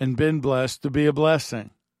and been blessed to be a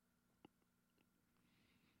blessing.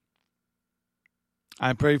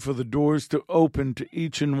 I pray for the doors to open to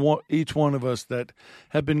each one of us that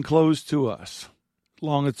have been closed to us, as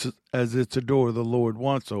long as it's a door the Lord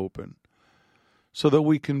wants open, so that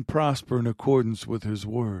we can prosper in accordance with His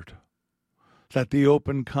word, that the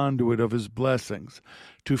open conduit of His blessings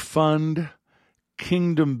to fund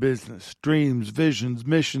kingdom business, dreams, visions,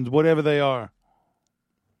 missions, whatever they are.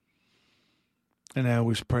 And I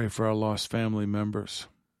always pray for our lost family members.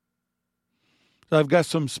 So I've got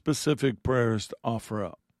some specific prayers to offer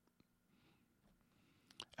up.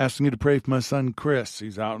 Asking you to pray for my son, Chris.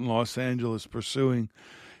 He's out in Los Angeles pursuing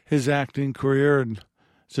his acting career, and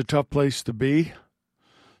it's a tough place to be.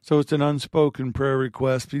 So it's an unspoken prayer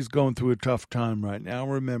request. He's going through a tough time right now.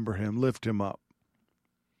 Remember him. Lift him up.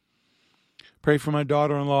 Pray for my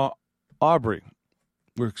daughter-in-law, Aubrey.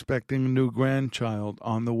 We're expecting a new grandchild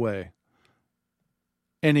on the way.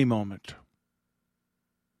 Any moment.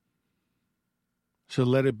 So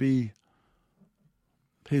let it be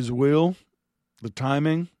His will, the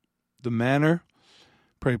timing, the manner.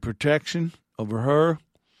 Pray protection over her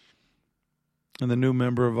and the new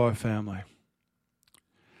member of our family.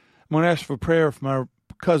 I'm going to ask for prayer for my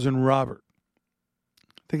cousin Robert.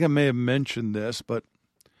 I think I may have mentioned this, but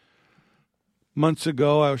months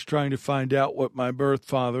ago I was trying to find out what my birth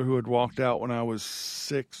father, who had walked out when I was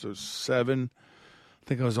 6 or 7, I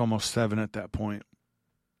think I was almost 7 at that point,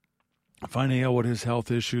 finding out what his health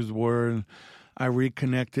issues were. And I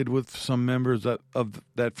reconnected with some members of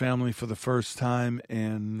that family for the first time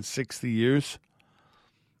in 60 years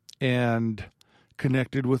and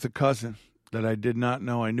connected with a cousin that I did not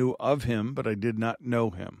know. I knew of him, but I did not know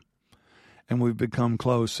him. And we've become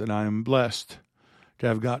close, and I am blessed to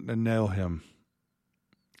have gotten to know him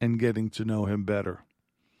and getting to know him better.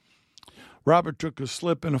 Robert took a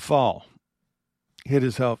slip and a fall, hit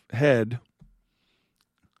his head,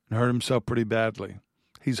 and hurt himself pretty badly.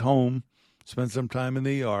 He's home, spent some time in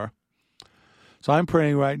the ER. So I'm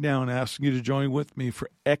praying right now and asking you to join with me for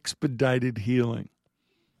expedited healing.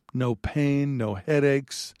 No pain, no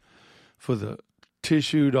headaches, for the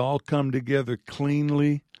tissue to all come together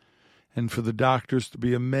cleanly, and for the doctors to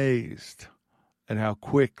be amazed at how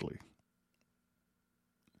quickly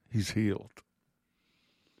he's healed.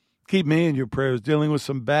 Keep me in your prayers, dealing with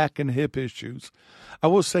some back and hip issues. I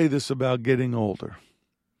will say this about getting older.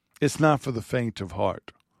 It's not for the faint of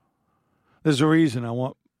heart. There's a reason I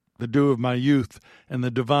want the dew of my youth and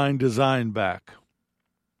the divine design back.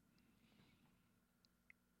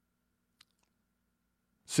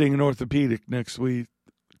 seeing an orthopedic next week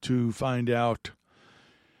to find out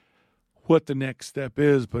what the next step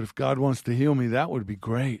is. But if God wants to heal me, that would be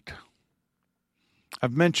great.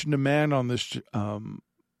 I've mentioned a man on this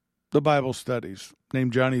the Bible studies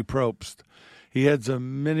named Johnny Probst. He heads a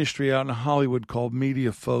ministry out in Hollywood called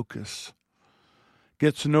Media Focus.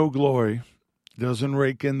 Gets no glory, doesn't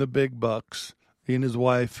rake in the big bucks. He and his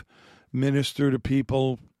wife minister to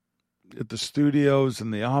people at the studios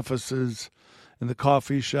and the offices and the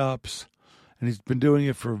coffee shops, and he's been doing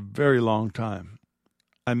it for a very long time.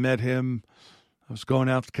 I met him. I was going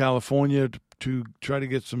out to California to try to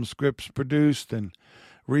get some scripts produced, and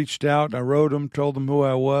reached out. I wrote him, told him who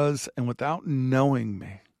I was, and without knowing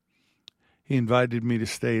me, he invited me to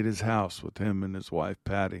stay at his house with him and his wife,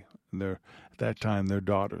 Patty, and at that time, their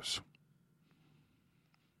daughters.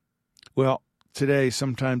 Well,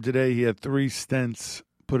 sometime today, he had 3 stents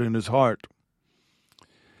put in his heart.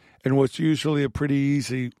 And what's usually a pretty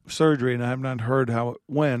easy surgery, and I have not heard how it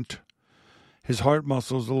went, his heart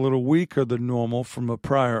muscle's a little weaker than normal from a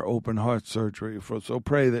prior open heart surgery. So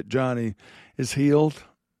pray that Johnny is healed,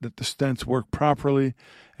 that the stents work properly,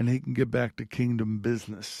 and he can get back to kingdom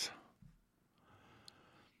business.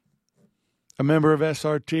 A member of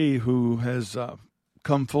SRT who has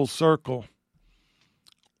come full circle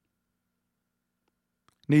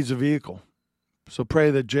needs a vehicle. So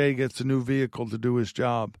pray that Jay gets a new vehicle to do his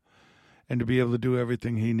job and to be able to do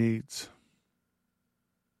everything he needs.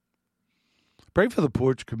 Pray for the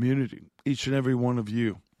Porch community, each and every one of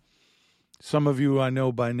you. Some of you I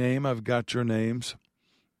know by name. I've got your names.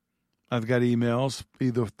 I've got emails,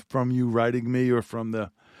 either from you writing me or from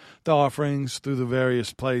the offerings through the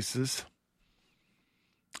various places.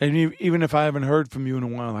 And even if I haven't heard from you in a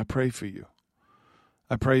while, I pray for you.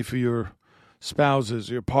 I pray for your spouses,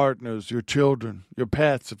 your partners, your children, your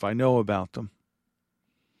pets, if I know about them.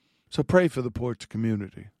 So pray for the Porch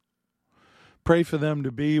community. Pray for them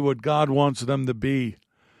to be what God wants them to be,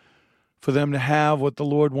 for them to have what the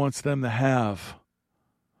Lord wants them to have,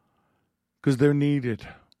 because they're needed.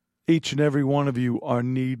 Each and every one of you are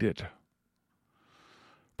needed.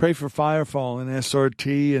 Pray for Firefall and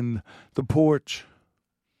SRT and the Porch.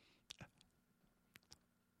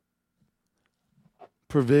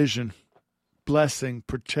 Provision, blessing,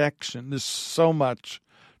 protection. There's so much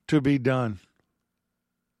to be done.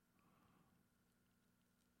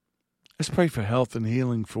 Let's pray for health and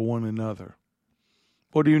healing for one another.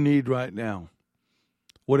 What do you need right now?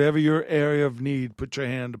 Whatever your area of need, put your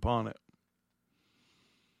hand upon it.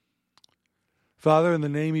 Father, in the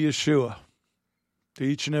name of Yeshua, to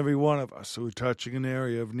each and every one of us who are touching an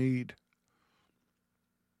area of need,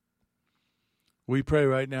 we pray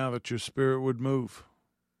right now that your Spirit would move.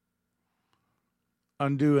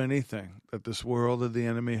 Undo anything that this world or the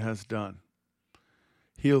enemy has done.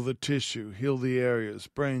 Heal the tissue, heal the areas,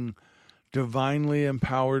 bring divinely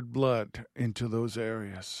empowered blood into those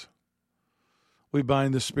areas. We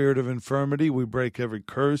bind the spirit of infirmity. We break every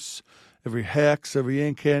curse, every hex, every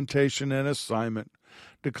incantation and assignment.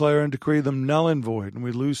 Declare and decree them null and void, and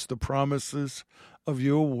we loose the promises of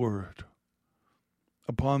your word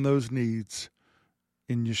upon those needs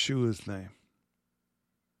in Yeshua's name.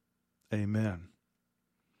 Amen.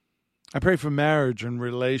 I pray for marriage and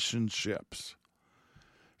relationships.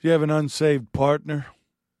 If you have an unsaved partner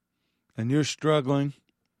and you're struggling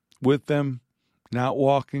with them, not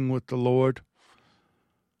walking with the Lord,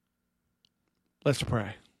 let's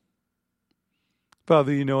pray.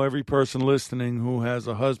 Father, you know every person listening who has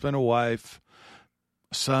a husband, a wife,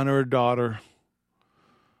 a son or a daughter,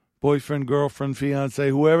 boyfriend, girlfriend, fiance,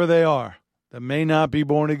 whoever they are, that may not be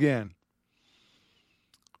born again.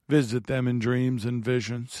 Visit them in dreams and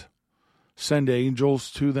visions. Send angels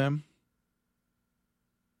to them.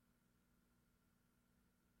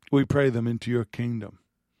 We pray them into your kingdom.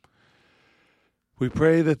 We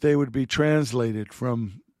pray that they would be translated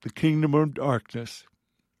from the kingdom of darkness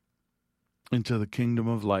into the kingdom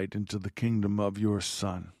of light, into the kingdom of your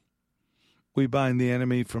Son. We bind the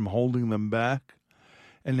enemy from holding them back,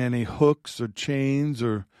 and any hooks or chains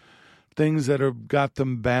or things that have got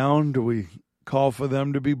them bound, we call for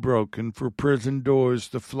them to be broken, for prison doors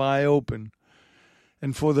to fly open,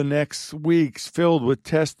 and for the next weeks filled with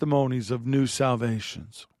testimonies of new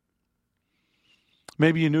salvations.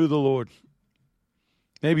 Maybe you knew the Lord.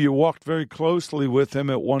 Maybe you walked very closely with him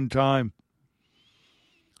at one time,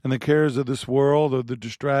 and the cares of this world or the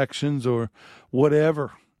distractions or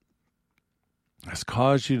whatever has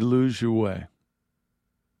caused you to lose your way.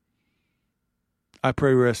 I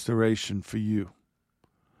pray restoration for you.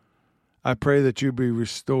 I pray that you be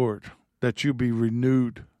restored, that you be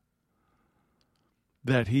renewed,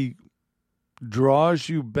 that he draws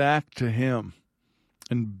you back to him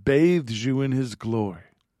and bathes you in his glory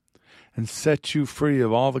and sets you free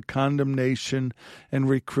of all the condemnation and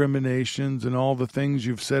recriminations and all the things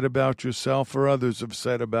you've said about yourself or others have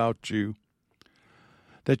said about you,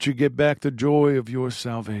 that you get back the joy of your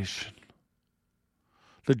salvation,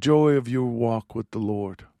 the joy of your walk with the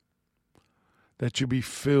Lord, that you be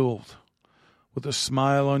filled with a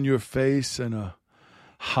smile on your face and a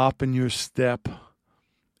hop in your step,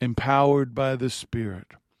 empowered by the Spirit,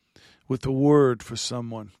 with a word for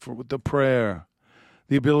someone, with the prayer,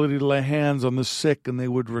 the ability to lay hands on the sick and they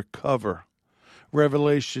would recover,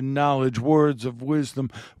 revelation, knowledge, words of wisdom,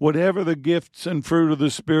 whatever the gifts and fruit of the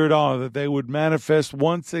Spirit are, that they would manifest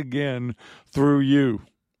once again through you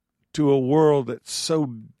to a world that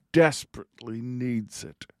so desperately needs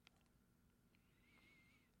it.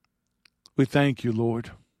 We thank you,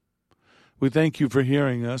 Lord. We thank you for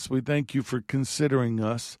hearing us. We thank you for considering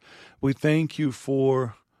us. We thank you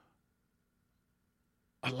for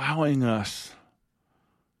allowing us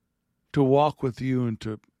to walk with you and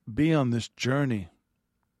to be on this journey.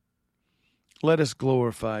 Let us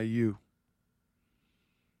glorify you.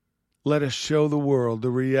 Let us show the world the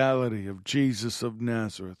reality of Jesus of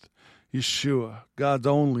Nazareth, Yeshua, God's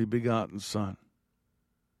only begotten Son.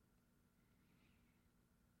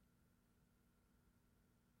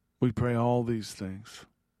 We pray all these things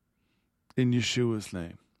in Yeshua's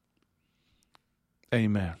name.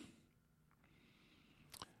 Amen.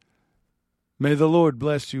 May the Lord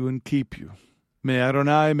bless you and keep you. May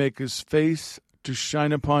Adonai make his face to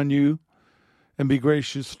shine upon you and be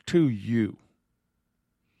gracious to you.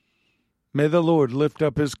 May the Lord lift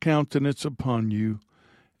up his countenance upon you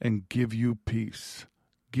and give you peace,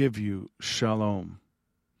 give you shalom.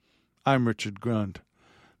 I'm Richard Grund.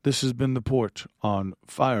 This has been The Porch on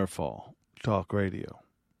Firefall Talk Radio.